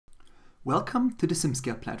Welcome to the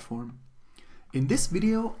SimScale platform. In this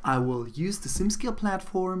video, I will use the SimScale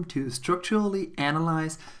platform to structurally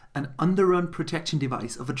analyze an underrun protection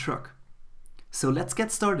device of a truck. So let's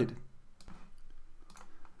get started.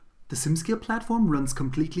 The SimScale platform runs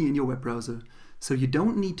completely in your web browser, so you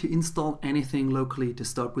don't need to install anything locally to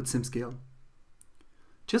start with SimScale.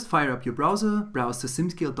 Just fire up your browser, browse to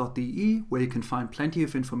simscale.de, where you can find plenty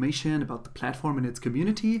of information about the platform and its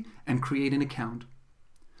community, and create an account.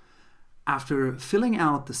 After filling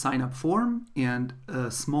out the sign-up form and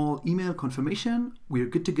a small email confirmation, we are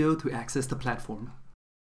good to go to access the platform.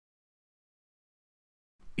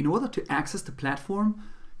 In order to access the platform,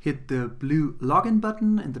 hit the blue login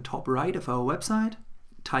button in the top right of our website,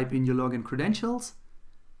 type in your login credentials,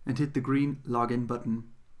 and hit the green login button.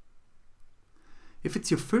 If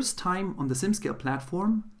it's your first time on the SimScale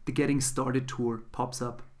platform, the Getting Started tour pops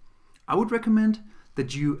up. I would recommend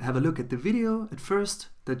that you have a look at the video at first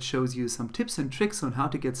that shows you some tips and tricks on how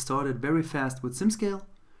to get started very fast with SimScale.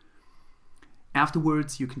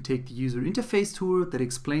 Afterwards, you can take the user interface tour that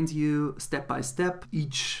explains you step by step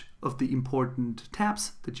each of the important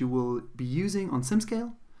tabs that you will be using on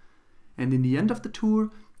SimScale. And in the end of the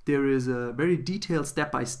tour, there is a very detailed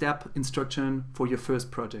step-by-step instruction for your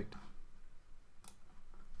first project.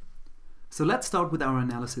 So let's start with our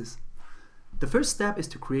analysis. The first step is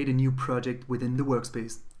to create a new project within the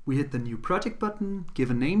workspace. We hit the New Project button,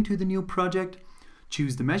 give a name to the new project,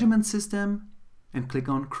 choose the measurement system, and click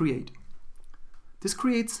on Create. This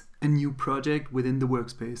creates a new project within the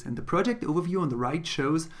workspace, and the project overview on the right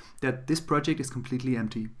shows that this project is completely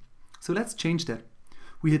empty. So let's change that.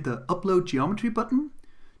 We hit the Upload Geometry button,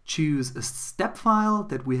 choose a step file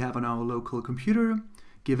that we have on our local computer,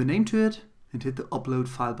 give a name to it, and hit the Upload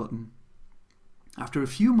File button. After a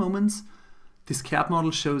few moments, this CAD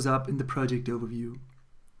model shows up in the project overview.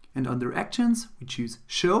 And under Actions, we choose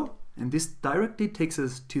Show, and this directly takes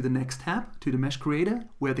us to the next tab, to the Mesh Creator,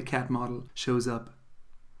 where the CAD model shows up.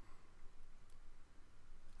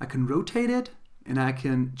 I can rotate it, and I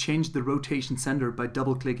can change the rotation center by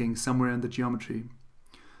double-clicking somewhere in the geometry.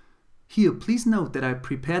 Here, please note that I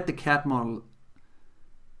prepared the CAD model.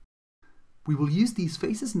 We will use these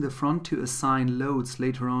faces in the front to assign loads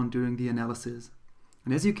later on during the analysis.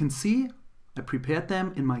 And as you can see, I prepared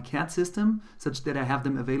them in my CAD system such that I have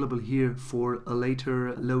them available here for a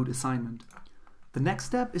later load assignment. The next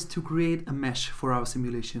step is to create a mesh for our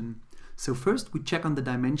simulation. So first we check on the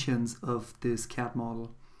dimensions of this CAD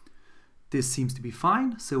model. This seems to be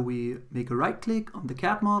fine, so we make a right click on the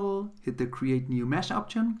CAD model, hit the Create New Mesh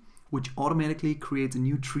option, which automatically creates a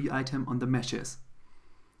new tree item on the meshes.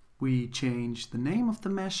 We change the name of the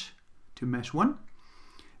mesh to Mesh 1.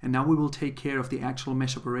 And now we will take care of the actual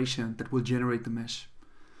mesh operation that will generate the mesh.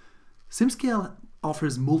 SimScale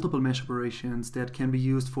offers multiple mesh operations that can be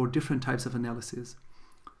used for different types of analysis.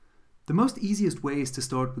 The most easiest way is to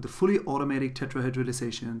start with a fully automatic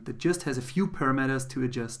tetrahedralization that just has a few parameters to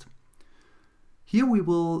adjust. Here we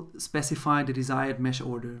will specify the desired mesh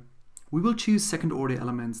order. We will choose second order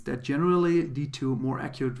elements that generally lead to more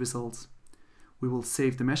accurate results. We will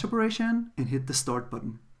save the mesh operation and hit the Start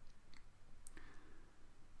button.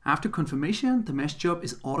 After confirmation, the mesh job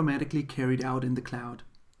is automatically carried out in the cloud.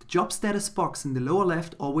 The job status box in the lower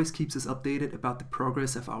left always keeps us updated about the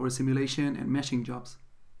progress of our simulation and meshing jobs.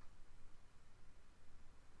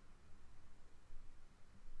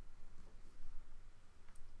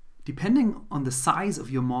 Depending on the size of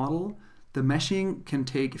your model, the meshing can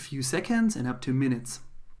take a few seconds and up to minutes.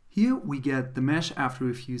 Here we get the mesh after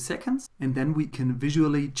a few seconds, and then we can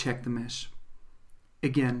visually check the mesh.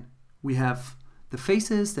 Again, we have the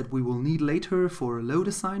faces that we will need later for a load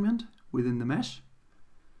assignment within the mesh.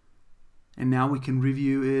 And now we can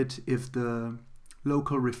review it if the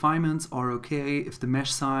local refinements are okay, if the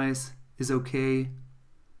mesh size is okay.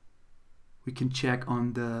 We can check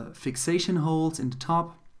on the fixation holes in the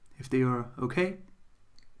top, if they are okay.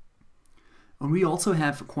 And we also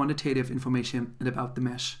have quantitative information about the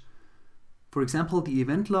mesh. For example, the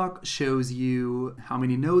event log shows you how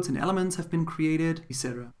many nodes and elements have been created,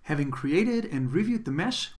 etc. Having created and reviewed the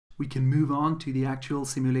mesh, we can move on to the actual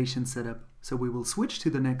simulation setup. So we will switch to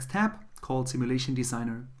the next tab called Simulation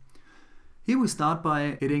Designer. Here we start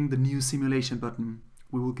by hitting the New Simulation button.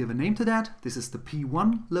 We will give a name to that. This is the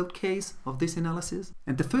P1 load case of this analysis.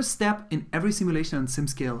 And the first step in every simulation on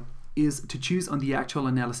SimScale is to choose on the actual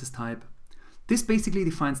analysis type. This basically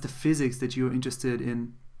defines the physics that you're interested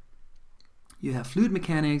in. You have fluid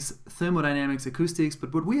mechanics, thermodynamics, acoustics,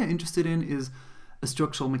 but what we are interested in is a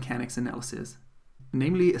structural mechanics analysis,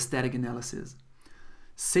 namely a static analysis.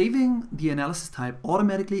 Saving the analysis type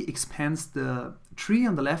automatically expands the tree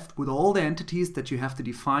on the left with all the entities that you have to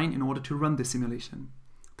define in order to run this simulation.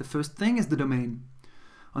 The first thing is the domain.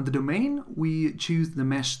 On the domain, we choose the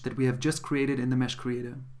mesh that we have just created in the mesh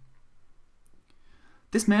creator.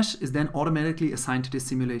 This mesh is then automatically assigned to this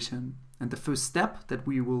simulation. And the first step that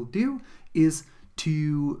we will do is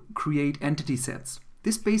to create entity sets.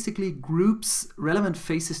 This basically groups relevant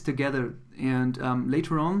faces together, and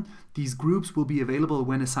later on these groups will be available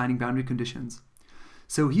when assigning boundary conditions.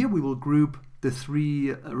 So here we will group the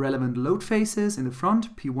 3 relevant load faces in the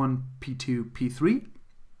front, P1, P2, P3.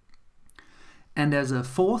 And as a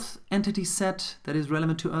 4th entity set that is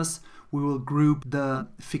relevant to us, we will group the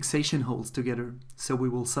fixation holes together. So we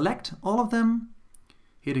will select all of them,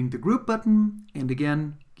 hitting the group button, and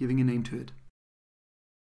again giving a name to it.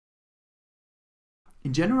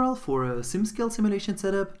 In general, for a SimScale simulation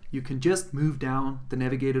setup, you can just move down the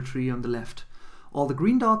navigator tree on the left. All the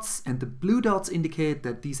green dots and the blue dots indicate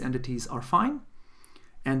that these entities are fine,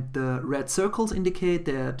 and the red circles indicate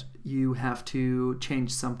that you have to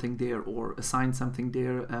change something there or assign something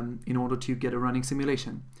there in order to get a running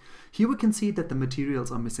simulation. Here we can see that the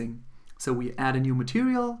materials are missing. So we add a new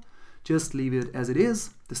material, just leave it as it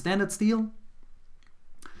is, the standard steel.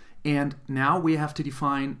 And now we have to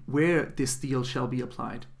define where this steel shall be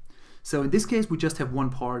applied. So in this case, we just have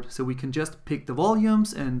one part. So we can just pick the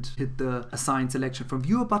volumes and hit the Assign Selection from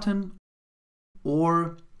Viewer button.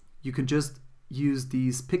 Or you can just use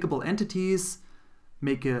these pickable entities,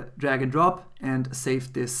 make a drag and drop, and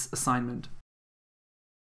save this assignment.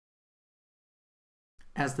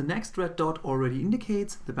 As the next red dot already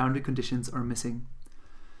indicates, the boundary conditions are missing.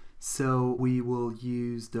 So we will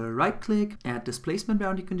use the right click, add displacement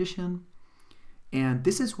boundary condition, and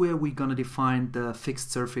this is where we're going to define the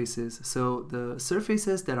fixed surfaces, so the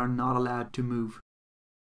surfaces that are not allowed to move.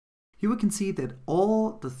 Here we can see that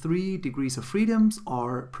all the 3 degrees of freedoms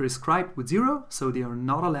are prescribed with 0, so they are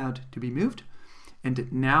not allowed to be moved.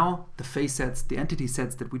 And now the face sets, the entity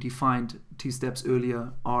sets that we defined 2 steps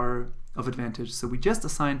earlier, are of advantage. So we just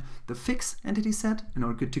assign the fixed entity set and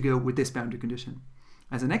are good to go with this boundary condition.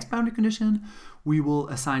 As a next boundary condition, we will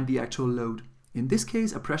assign the actual load. In this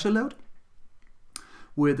case, a pressure load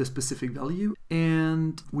with a specific value.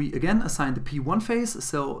 And we again assign the P1 phase.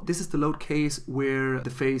 So this is the load case where the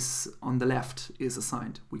phase on the left is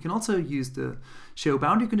assigned. We can also use the show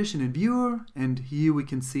boundary condition in viewer. And here we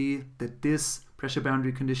can see that this pressure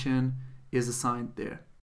boundary condition is assigned there.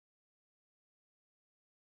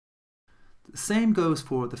 The same goes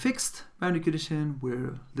for the fixed boundary condition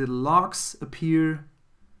where little logs appear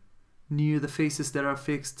near the faces that are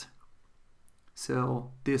fixed.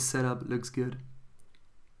 So this setup looks good.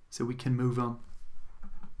 So we can move on.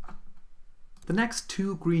 The next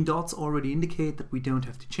 2 green dots already indicate that we don't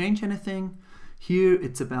have to change anything. Here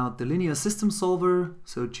it's about the linear system solver,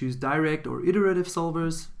 so choose direct or iterative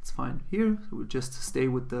solvers. It's fine here, so we'll just stay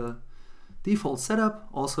with the default setup.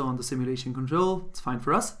 Also on the simulation control, it's fine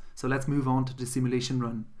for us. So let's move on to the simulation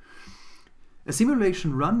run. A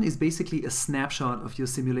simulation run is basically a snapshot of your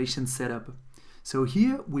simulation setup. So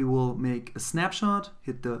here we will make a snapshot,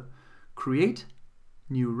 hit the Create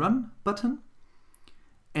New Run button,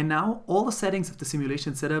 and now all the settings of the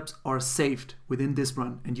simulation setups are saved within this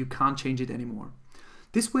run and you can't change it anymore.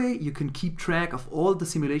 This way you can keep track of all the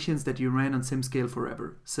simulations that you ran on SimScale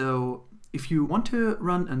forever. So if you want to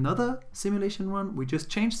run another simulation run, we just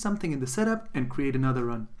change something in the setup and create another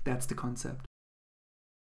run. That's the concept.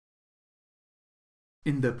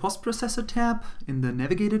 In the Post-Processor tab, in the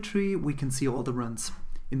Navigator tree, we can see all the runs.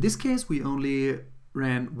 In this case, we only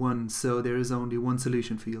ran one, so there is only one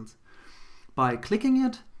solution field. By clicking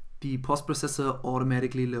it, the Post-Processor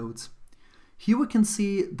automatically loads. Here we can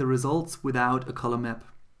see the results without a color map.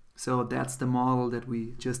 So that's the model that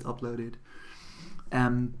we just uploaded.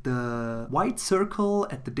 The white circle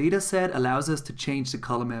at the dataset allows us to change the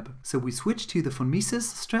color map. So we switch to the von Mises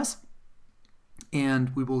stress,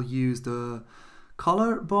 and we will use the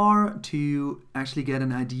color bar to actually get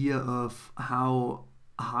an idea of how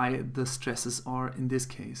high the stresses are in this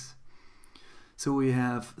case. So we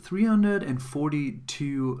have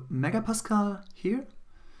 342 megapascal here,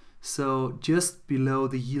 so just below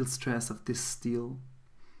the yield stress of this steel.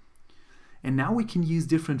 And now we can use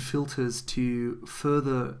different filters to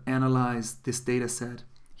further analyze this data set.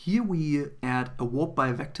 Here we add a warp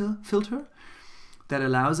by vector filter that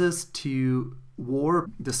allows us to warp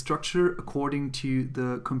the structure according to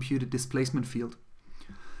the computed displacement field.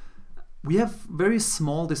 We have very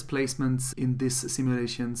small displacements in this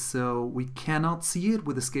simulation, so we cannot see it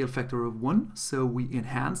with a scale factor of 1, so we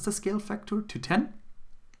enhance the scale factor to 10.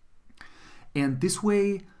 And this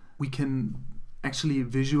way we can actually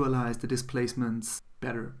visualize the displacements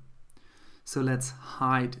better. So let's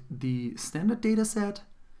hide the standard data set,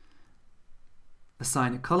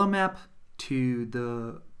 assign a color map to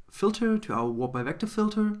the filter, to our warp by vector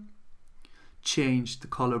filter, change the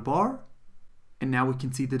color bar, and now we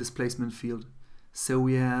can see the displacement field. So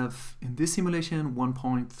we have, in this simulation,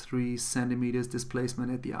 1.3 centimeters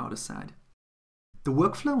displacement at the outer side. The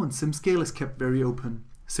workflow on SimScale is kept very open,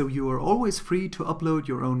 so you are always free to upload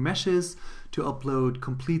your own meshes, to upload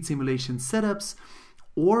complete simulation setups,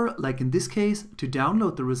 or, like in this case, to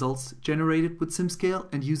download the results generated with SimScale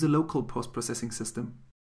and use a local post-processing system.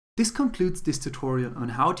 This concludes this tutorial on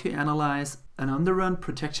how to analyze an underrun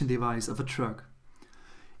protection device of a truck.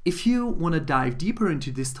 If you want to dive deeper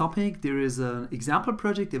into this topic, there is an example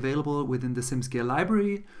project available within the SimScale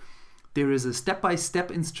library. There is a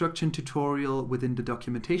step-by-step instruction tutorial within the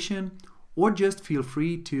documentation, or just feel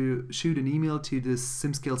free to shoot an email to the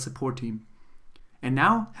SimScale support team. And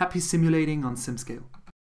now, happy simulating on SimScale.